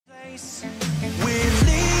We're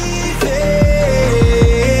leaving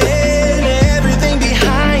everything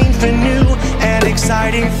behind for new and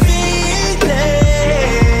exciting feelings,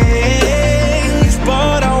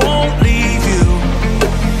 but I won't leave you.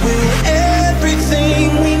 Will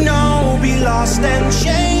everything we know be lost and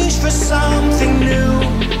changed for something new?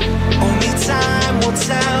 Only time will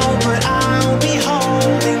tell, but I'll be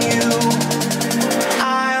holding you.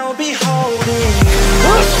 I'll be holding you.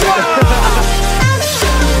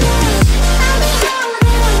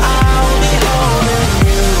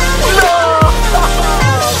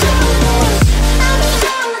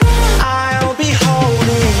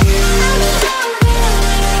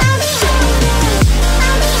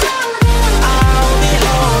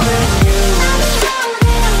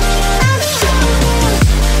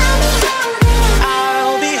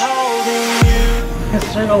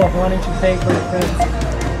 Circle of wanting to pay for your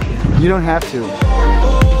friends. You don't have to.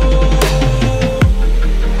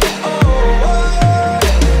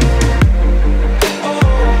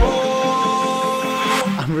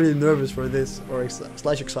 I'm really nervous for this, or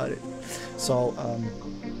slash excited. So,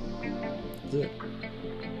 do it.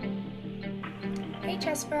 Hey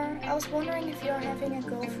Jzpr, I was wondering if you're having a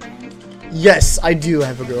girlfriend. Yes, I do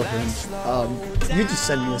have a girlfriend. You just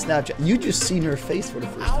sent me a Snapchat. You just seen her face for the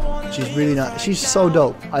first time. She's really not. She's so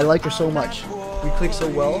dope. I like her so much. We click so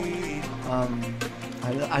well.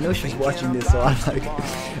 I know she's watching this, so I'm like,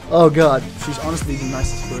 oh god. She's honestly the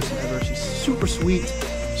nicest person ever. She's super sweet.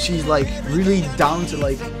 She's like really down to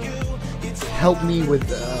like help me with.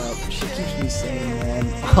 She keeps me sane, man.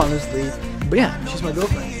 Honestly. But yeah, she's my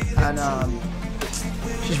girlfriend, and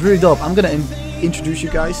she's really dope. I'm gonna introduce you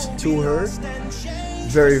guys to her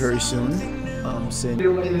very, very soon. In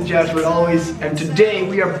the Jzpr always, and today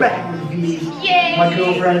we are back with V, my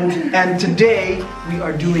girlfriend, and today we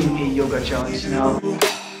are doing a yoga challenge now.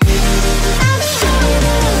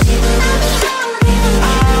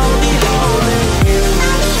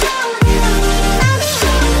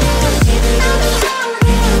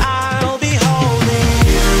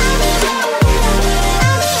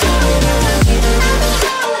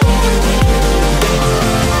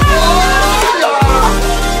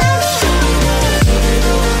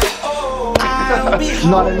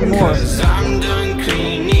 Not anymore. I'm done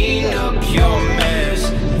cleaning up your mess.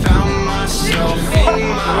 Found myself in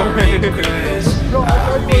my regrets.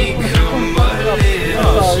 I've become a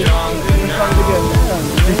little stronger now.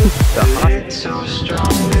 It's so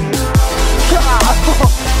stronger now.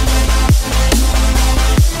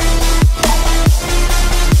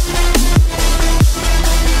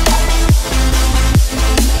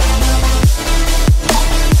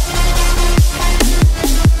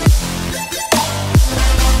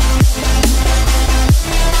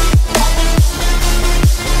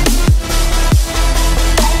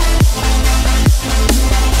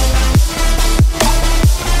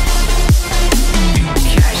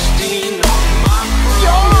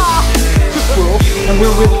 We're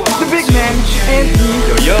with the big man, Anthony,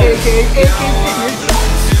 aka Fitness.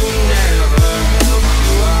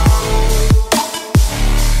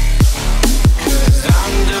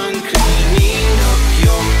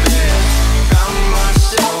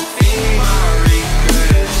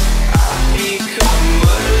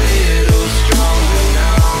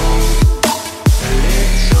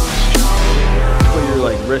 Put your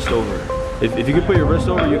like wrist over. If you could put your wrist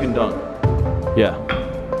over, you can dunk. Yeah.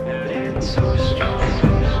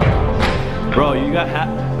 Bro, you got half.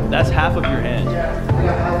 That's half of your hand.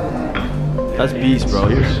 That's beast, bro.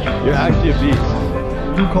 You're actually a beast.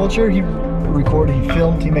 New Culture. He recorded. He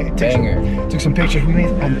filmed. He took some pictures. We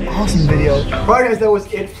made an awesome video. Alright, guys, that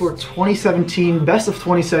was it for 2017. Best of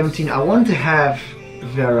 2017. I wanted to have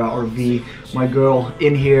Vera or V, my girl,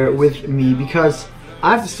 in here with me because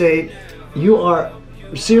I have to say, you are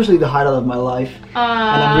seriously the highlight of my life, and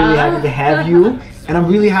I'm really happy to have you. And I'm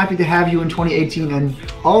really happy to have you in 2018 and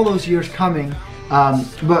all those years coming.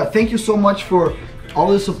 But thank you so much for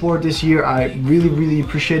all the support this year. I really, really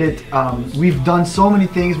appreciate it. We've done so many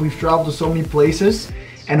things. We've traveled to so many places.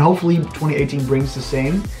 And hopefully 2018 brings the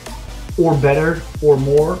same or better or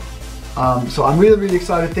more. So I'm really, really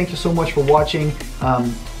excited. Thank you so much for watching.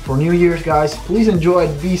 For New Year's, guys, please enjoy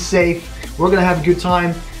it. Be safe. We're going to have a good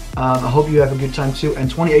time. I hope you have a good time too. And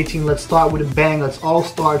 2018, let's start with a bang. Let's all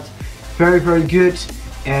start very, very good,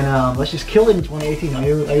 and let's just kill it in 2018.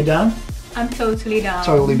 Are you down? I'm totally down.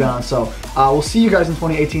 Totally down. So we'll see you guys in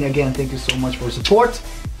 2018 again. Thank you so much for the support.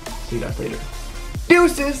 See you guys later.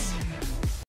 Deuces!